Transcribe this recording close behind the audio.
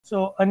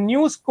So a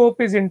new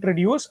scope is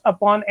introduced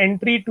upon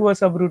entry to a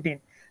subroutine.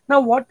 Now,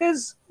 what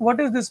does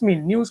this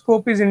mean? New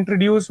scope is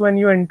introduced when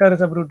you enter a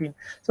subroutine.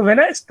 So when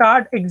I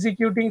start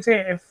executing, say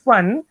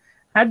F1,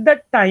 at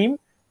that time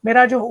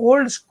मेरा जो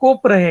old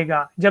scope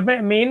रहेगा, जब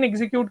मैं main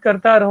execute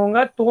करता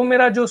रहूंगा तो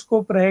मेरा जो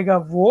स्कोप रहेगा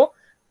वो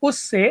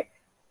उससे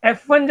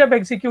F1 जब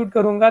एग्जीक्यूट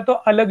करूंगा तो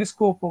अलग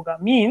स्कोप होगा.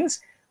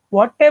 Means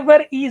whatever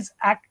is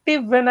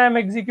active when I am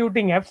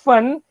executing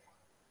F1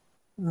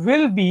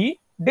 will be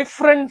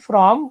different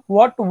from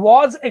what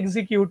was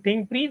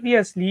executing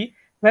previously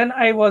when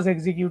I was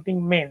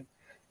executing main.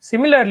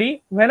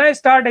 Similarly, when I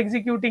start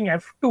executing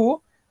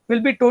F2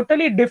 will be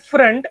totally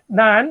different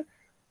than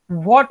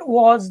what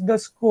was the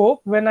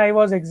scope when I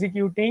was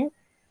executing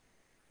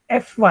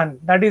F1.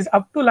 That is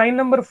up to line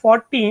number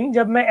 14.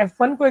 जब मैं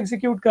F1 को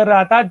execute कर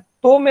रहा था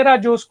तो मेरा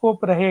जो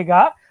scope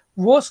रहेगा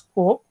वो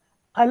scope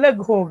अलग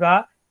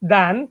होगा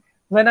than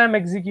when I'm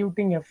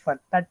executing F1.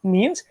 That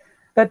means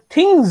the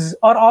things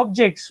or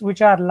objects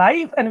which are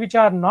live and which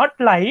are not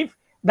live,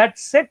 that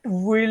set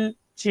will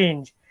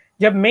change.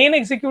 जब main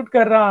execute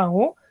कर रहा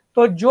हूं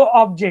तो जो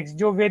objects,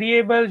 जो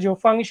variables, जो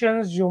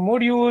functions, जो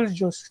modules,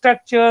 जो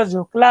structures,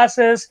 जो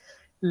classes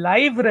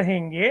live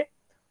रहेंगे,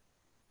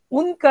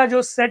 उनका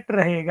जो set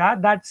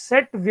रहेगा, that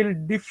set will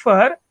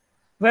differ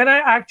when I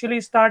actually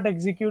start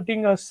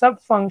executing a sub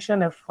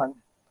function F1.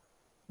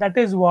 That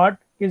is what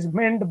is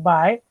meant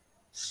by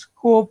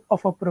scope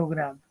of a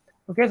program.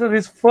 Okay, so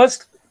this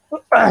first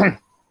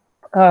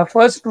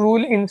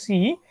rule in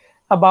C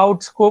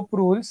about scope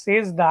rule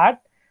says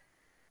that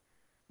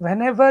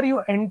whenever you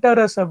enter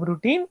a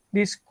subroutine,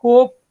 the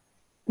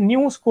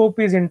new scope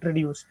is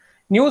introduced.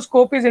 New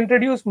scope is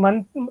introduced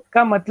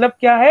का मतलब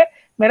क्या है?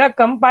 मेरा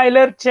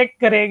compiler check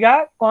करेगा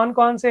कौन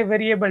कौन से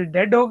variable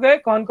dead हो गए,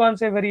 कौन कौन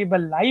से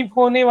वेरिएबल लाइव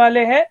होने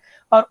वाले हैं,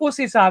 और उस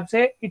हिसाब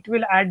से it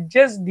will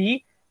adjust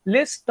the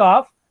list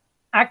of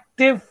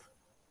active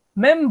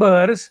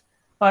members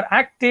or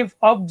active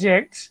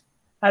objects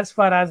as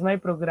far as my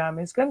program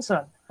is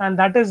concerned, and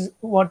that is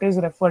what is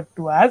referred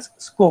to as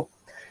scope.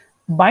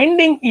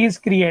 Binding is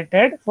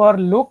created for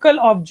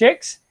local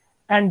objects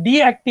and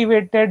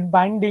deactivated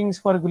bindings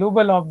for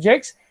global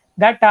objects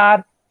that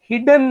are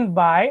hidden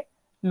by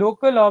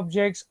local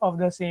objects of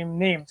the same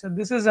name. So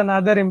this is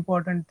another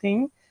important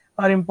thing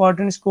or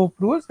important scope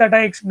rules that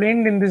I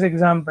explained in this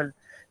example.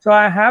 So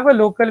I have a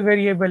local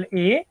variable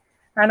A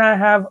and I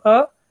have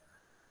a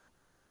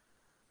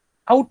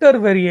outer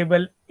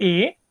variable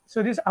A.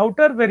 So this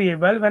outer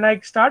variable, when I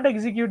start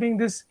executing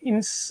this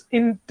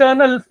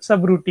internal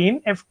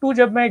subroutine F2,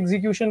 जब मैं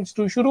execution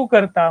शुरू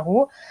करता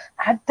हूँ,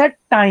 at that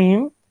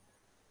time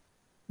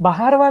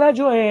बाहर वाला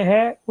जो A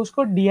है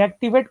उसको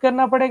deactivate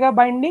करना पड़ेगा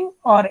binding,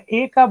 और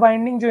A का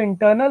binding जो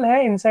internal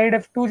है inside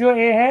F2 जो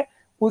A है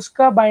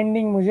उसका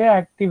binding मुझे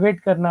activate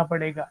करना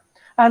पड़ेगा.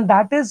 And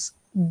that is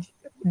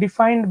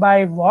defined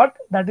by what?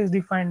 That is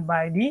defined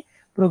by the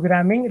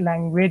programming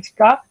language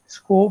का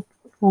scope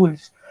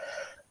rules.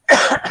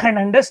 And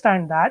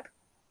understand that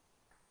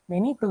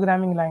many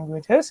programming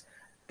languages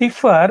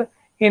differ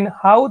in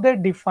how they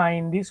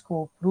define the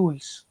scope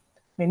rules.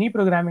 Many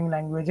programming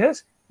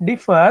languages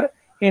differ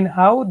in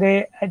how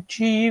they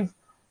achieve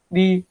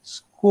the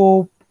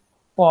scope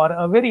for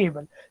a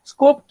variable.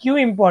 Scope क्यों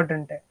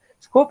important है?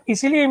 Scope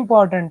इसीलिए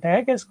important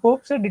है कि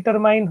scope से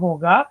determine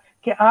होगा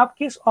कि आप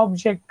किस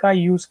object का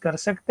use कर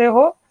सकते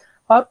हो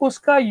और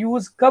उसका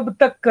use कब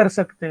तक कर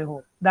सकते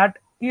हो. That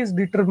is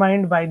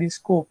determined by the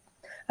scope,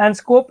 and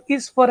scope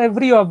is for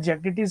every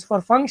object. It is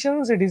for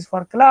functions, it is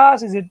for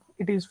class, it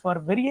is for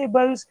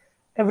variables,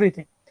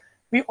 everything.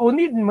 We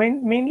only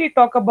mainly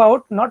talk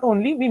about,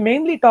 we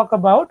mainly talk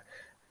about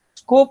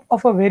scope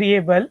of a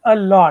variable a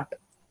lot,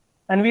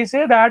 and we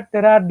say that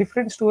there are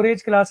different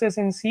storage classes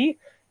in C.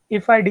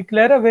 If I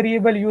declare a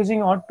variable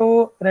using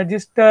auto,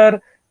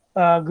 register,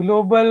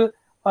 global,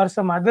 or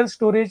some other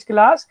storage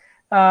class,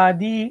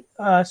 the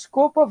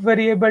scope of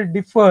variable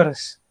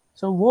differs.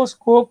 So वो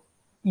scope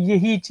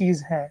यही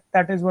चीज है.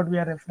 That is what we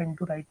are referring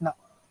to right now.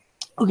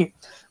 Okay,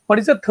 what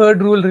is the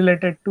third rule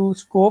related to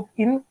scope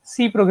in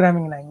C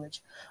programming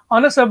language?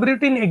 On a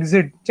subroutine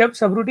exit, जब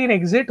subroutine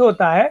exit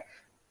होता है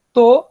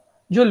तो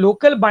जो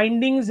local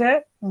bindings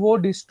है वो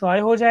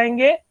destroy हो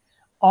जाएंगे,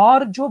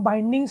 और जो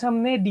bindings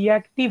हमने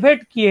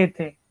deactivate किए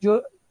थे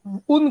जो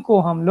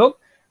उनको हम लोग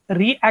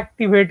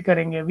reactivate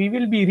करेंगे. We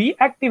will be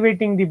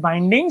reactivating the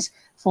bindings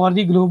for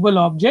the global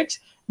objects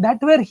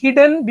that were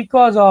hidden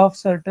because of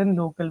certain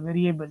local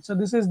variables. So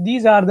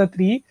these are the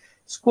three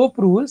scope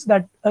rules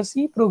that a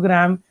C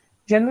program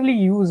generally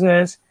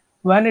uses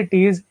when it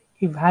is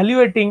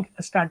evaluating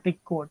a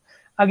static code.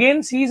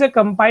 Again, C is a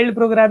compiled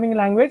programming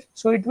language,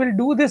 so it will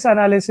do this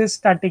analysis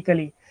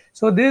statically.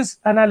 So this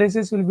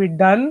analysis will be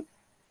done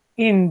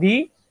in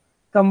the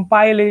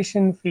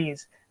compilation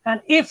phase.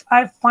 And if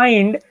I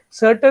find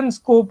certain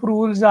scope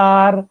rules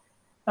are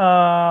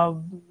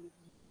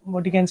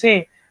what you can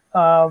say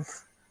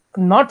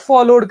not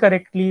followed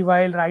correctly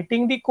while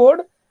writing the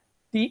code,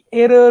 the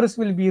errors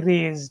will be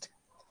raised.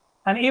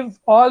 And if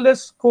all the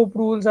scope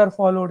rules are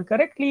followed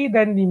correctly,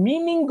 then the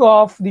meaning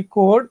of the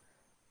code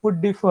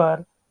would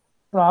differ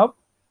drop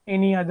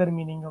any other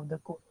meaning of the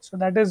code. So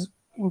that is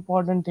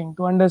important thing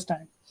to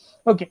understand.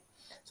 Okay,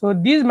 so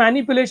these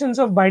manipulations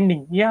of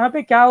binding, यहाँ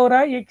पे क्या हो रहा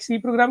है, ये C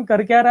program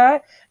कर क्या रहा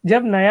है,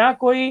 जब नया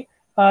कोई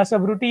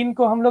सब रूटीन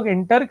को हम लोग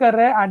एंटर कर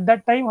रहे हैं, एट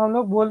दैट टाइम हम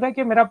लोग बोल रहे हैं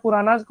कि मेरा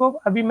पुराना स्कोप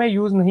अभी मैं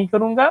यूज नहीं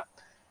करूंगा,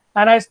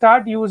 and I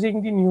start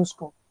using the new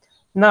scope.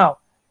 Now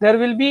there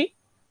will be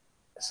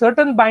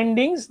certain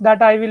bindings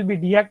that I will be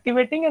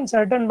deactivating and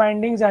certain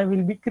bindings I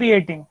will be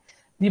creating.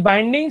 The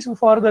bindings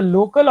for the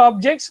local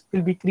objects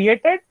will be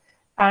created,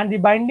 and the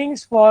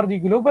bindings for the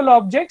global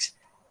objects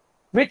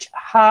which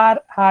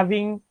are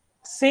having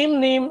same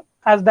name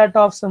as that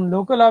of some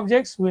local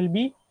objects will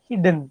be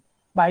hidden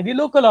by the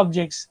local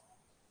objects.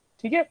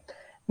 Okay.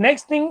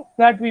 Next thing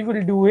that we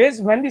will do is,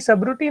 when the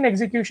subroutine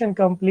execution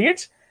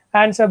completes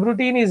and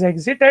subroutine is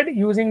exited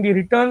using the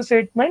return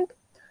statement,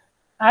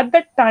 at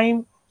that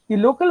time the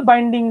local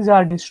bindings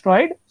are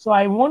destroyed, so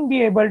I won't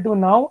be able to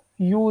now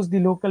use the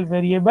local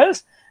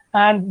variables,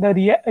 and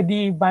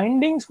the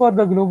bindings for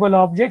the global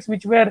objects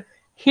which were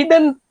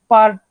hidden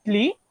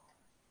partly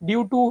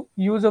due to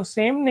use of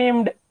same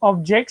named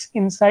objects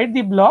inside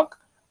the block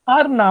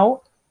are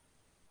now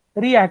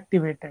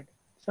reactivated.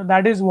 So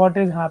that is what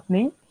is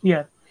happening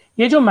here.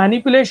 ये जो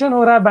manipulation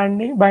हो रहा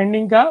है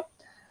binding का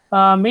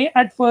may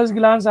at first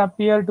glance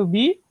appear to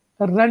be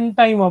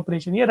runtime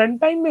operation. ये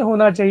runtime में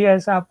होना चाहिए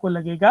ऐसा आपको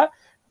लगेगा,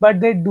 but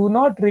they do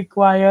not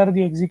require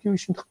the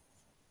execution of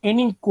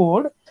any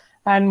code,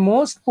 and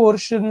most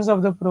portions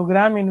of the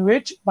program in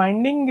which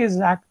binding is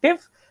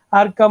active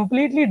are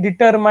completely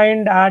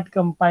determined at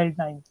compile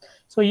time.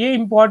 So ये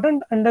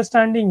important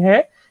understanding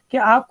है कि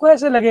आपको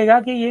ऐसे लगेगा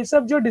कि ये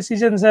सब जो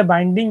डिसीजंस है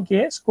बाइंडिंग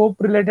के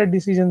स्कोप रिलेटेड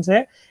डिसीजंस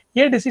है,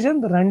 ये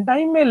डिसीजन रन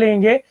टाइम में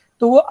लेंगे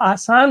तो वो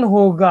आसान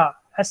होगा,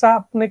 ऐसा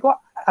अपने को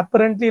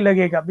apparently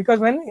लगेगा, because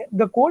when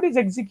the code is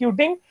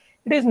executing,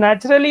 it is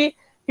naturally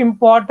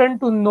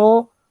important to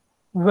know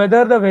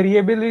whether the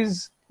variable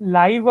is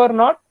live or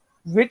not,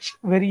 which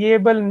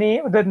variable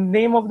name, the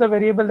name of the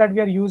variable that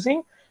we are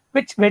using,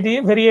 which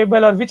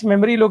variable or which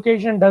memory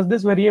location does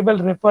this variable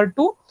refer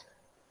to,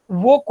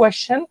 वो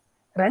question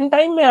run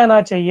time में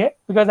आना चाहिए,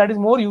 because that is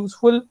more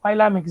useful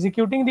while I'm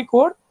executing the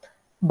code.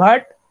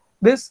 But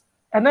this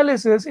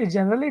analysis is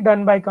generally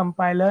done by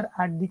compiler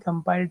at the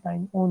compile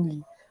time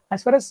only.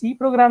 As far as C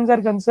programs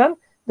are concerned,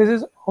 this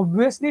is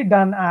obviously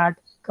done at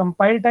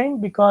compile time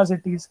because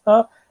it is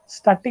a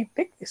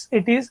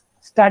it is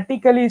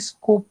statically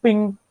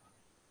scoping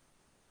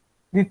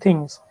the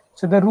things.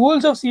 So the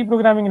rules of C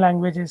programming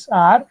languages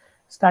are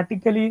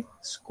statically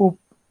scope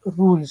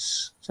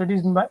rules. So it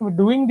is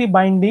doing the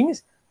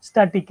bindings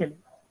statically.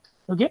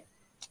 Okay,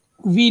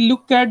 we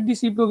look at the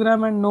C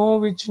program and know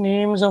which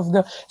names of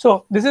the,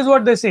 so this is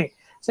what they say.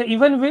 So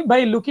even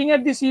by looking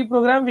at the C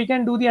program, we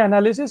can do the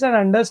analysis and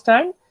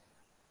understand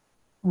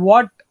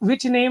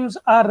which names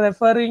are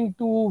referring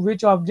to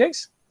which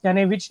objects,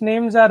 and which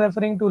names are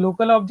referring to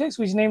local objects,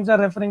 which names are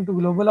referring to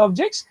global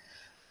objects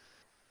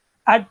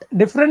at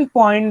different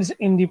points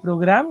in the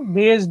program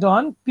based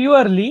on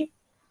purely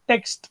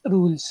text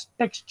rules,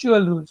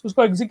 textual rules.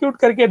 उसको execute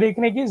करके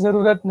देखने की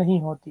जरूरत नहीं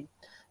होती.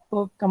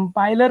 तो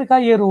compiler का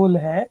ये रोल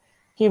है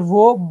कि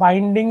वो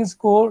बाइंडिंग्स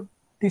को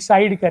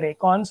डिसाइड करे,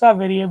 कौन सा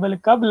वेरिएबल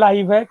कब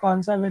लाइव है,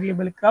 कौन सा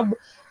वेरिएबल कब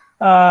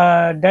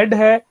डेड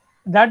है.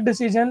 That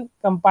decision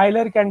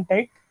compiler can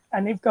take,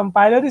 and if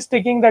compiler is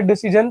taking that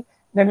decision,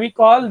 then we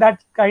call that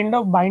kind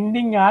of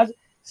binding as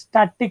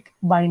static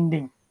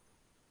binding.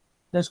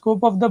 The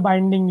scope of the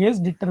binding is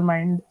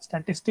determined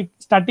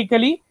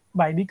statically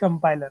by the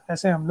compiler.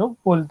 ऐसे हम लोग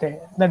बोलते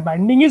हैं that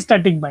binding is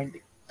static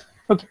binding.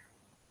 Okay.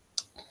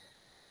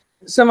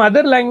 Some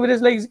other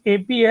languages like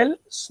APL,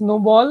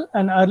 Snowball,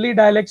 and early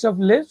dialects of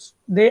Lisp,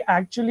 they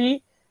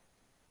actually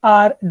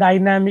are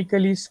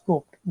dynamically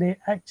scoped. They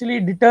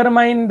actually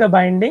determine the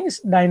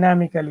bindings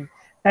dynamically.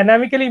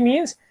 Dynamically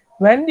means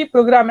when the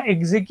program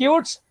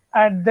executes,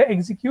 at the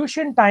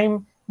execution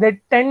time, they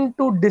tend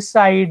to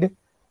decide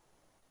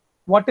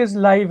what is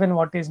live and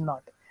what is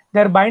not.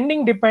 Their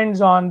binding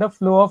depends on the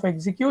flow of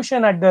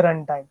execution at the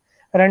runtime.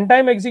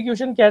 Runtime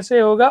execution कैसे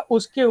होगा,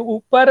 उसके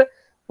ऊपर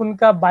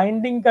उनका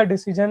binding का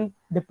decision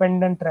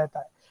dependent रहता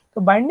है.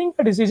 तो binding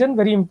का decision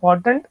very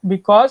important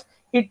because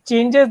it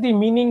changes the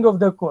meaning of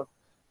the code.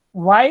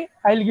 Why?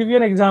 I will give you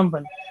an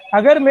example.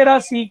 अगर मेरा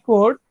सी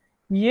कोड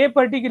ये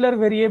पर्टिकुलर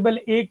वेरिएबल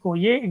ए को,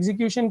 ये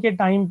एग्जीक्यूशन के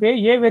टाइम पे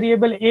ये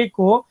वेरिएबल ए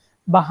को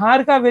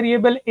बाहर का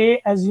वेरिएबल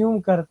ए एज्यूम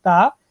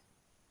करता,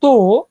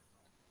 तो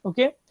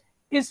ओके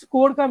इस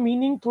कोड का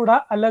मीनिंग थोड़ा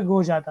अलग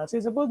हो जाता.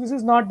 से suppose this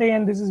is not A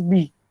and this is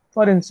B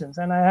for instance,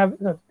 and I have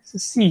this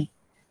is C,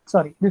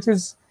 sorry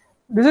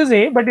this is A,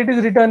 but it is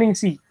returning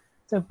C,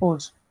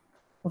 suppose.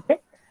 Okay,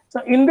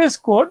 so in this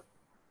code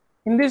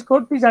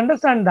please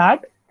understand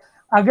that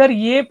अगर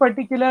ये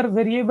particular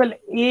variable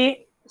A,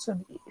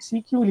 sorry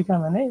C क्यों लिखा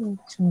मैंने,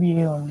 it should be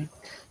A only.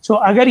 So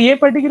अगर ये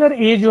particular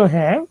A जो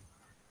है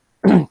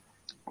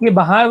ये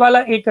बाहर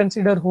वाला A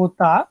consider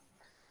होता,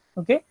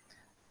 okay,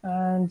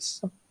 and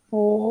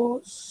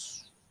suppose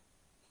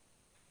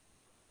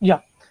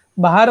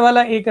बाहर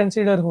वाला A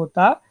consider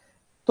होता,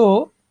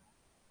 तो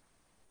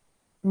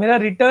मेरा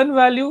रिटर्न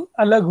वैल्यू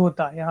अलग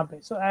होता है यहाँ पे.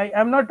 सो I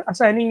am not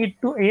assigning it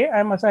to A, I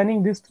am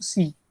assigning this to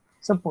C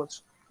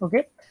suppose. Okay,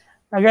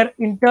 अगर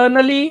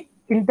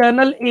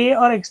इंटरनल ए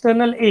और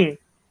एक्सटर्नल ए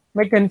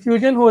में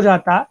कंफ्यूजन हो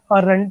जाता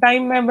और रन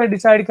टाइम में मैं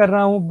डिसाइड कर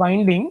रहा हूँ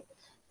binding.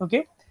 Okay,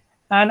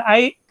 and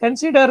I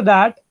consider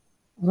that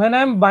when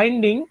I am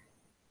binding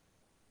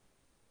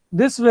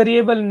this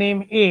variable name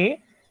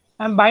a,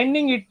 I'm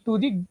binding it to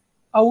the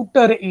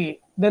outer a,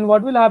 then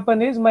what will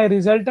happen is my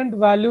resultant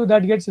value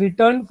that gets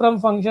returned from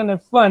function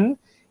f1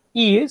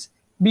 is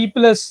b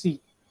plus c.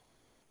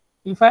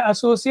 If I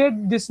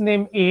associate this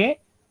name a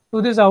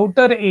to this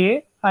outer a,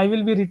 I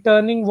will be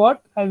returning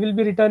what? I will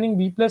be returning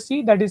b plus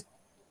c, that is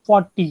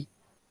 40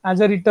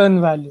 as a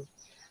return value.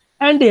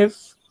 And if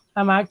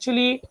I'm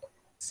actually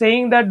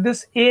saying that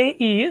this a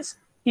is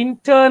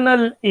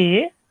internal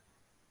a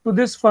to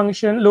this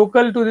function,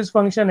 local to this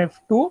function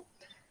f2,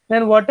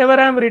 then whatever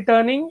I'm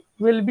returning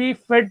will be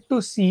fed to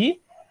c,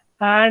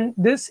 and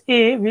this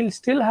a will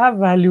still have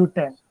value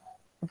 10.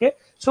 Okay,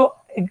 so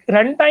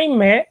runtime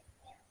में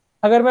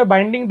अगर मैं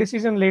binding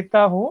decision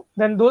लेता हूँ,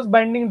 then those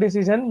binding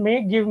decision may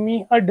give me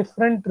a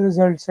different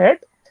result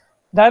set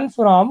than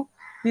from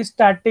the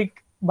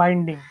static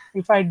binding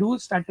if I do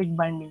static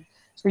binding.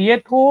 So ये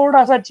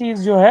थोड़ा सा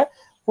चीज जो है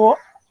वो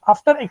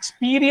after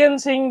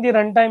experiencing the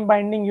runtime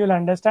binding you'll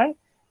understand.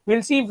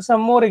 We'll see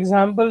some more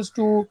examples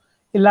to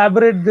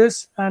elaborate this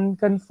and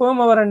confirm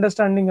our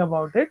understanding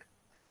about it.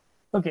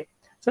 Okay,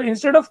 so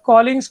instead of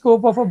calling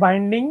scope of a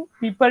binding,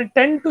 people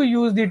tend to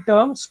use the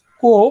term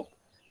scope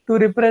to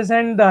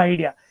represent the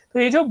idea. तो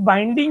ये जो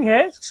binding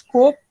है,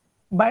 scope,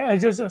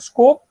 जो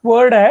scope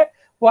word है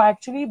वो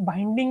actually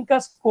binding का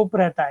scope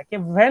रहता है कि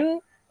when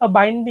a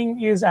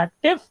binding is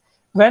active,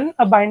 when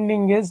a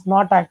binding is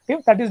not active,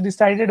 that is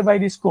decided by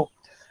the scope.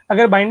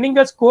 अगर बाइंडिंग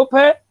का स्कोप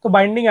है तो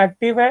बाइंडिंग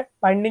एक्टिव है,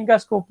 बाइंडिंग का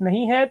स्कोप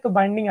नहीं है तो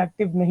बाइंडिंग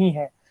एक्टिव नहीं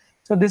है.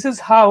 So this is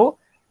how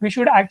we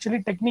should actually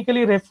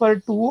technically refer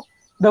to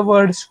the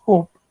word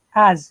scope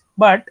as,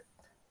 but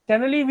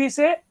generally we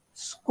say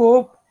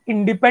scope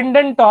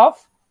independent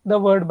of the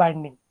word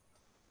binding.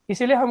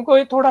 इसीलिए हमको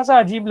ये थोड़ा सा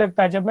अजीब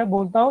लगता है जब मैं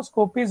बोलता हूँ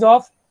scope is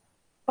of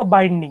a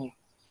binding.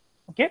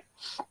 Okay,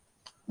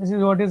 this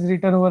is what is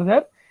written over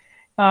there.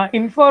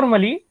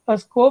 Informally, a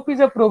scope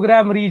is a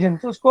program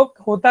region. तो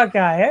scope होता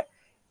क्या है,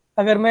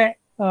 अगर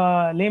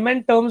मैं लेमन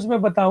टर्म्स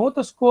में बताऊं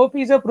तो scope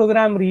is a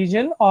programme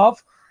reason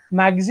of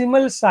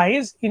maximal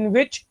size in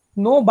which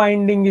no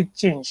binding is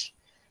change.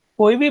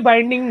 कोई भी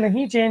बाइंडिंग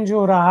नहीं चेंज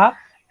हो रहा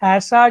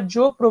ऐसा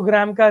जो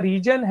प्रोग्राम का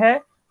रीजन है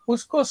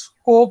उसको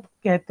स्कोप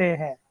कहते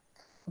हैं.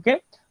 ओके,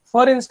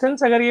 फॉर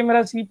इंस्टेंस अगर ये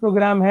मेरा सी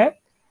प्रोग्राम है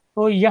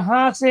तो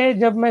यहां से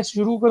जब मैं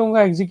शुरू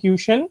करूंगा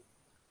एग्जीक्यूशन,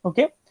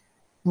 ओके,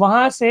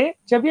 वहां से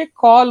जब ये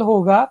कॉल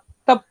होगा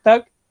तब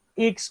तक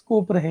एक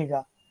स्कोप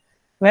रहेगा.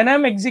 When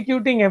I'm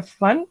executing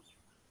F1,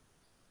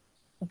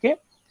 okay,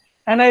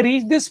 and I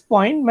reach this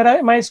point,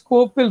 my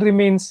scope will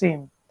remain same.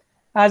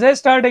 As I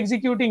start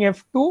executing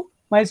F2,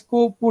 my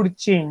scope would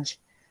change.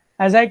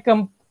 As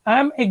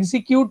I'm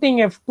executing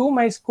F2,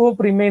 my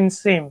scope remains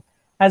same.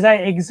 As I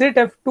exit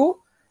F2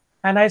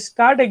 and I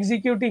start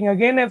executing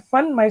again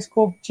F1, my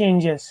scope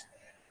changes.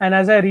 And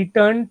as I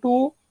return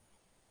to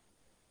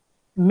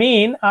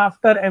main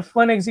after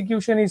F1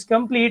 execution is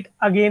complete,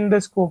 again the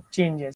scope changes.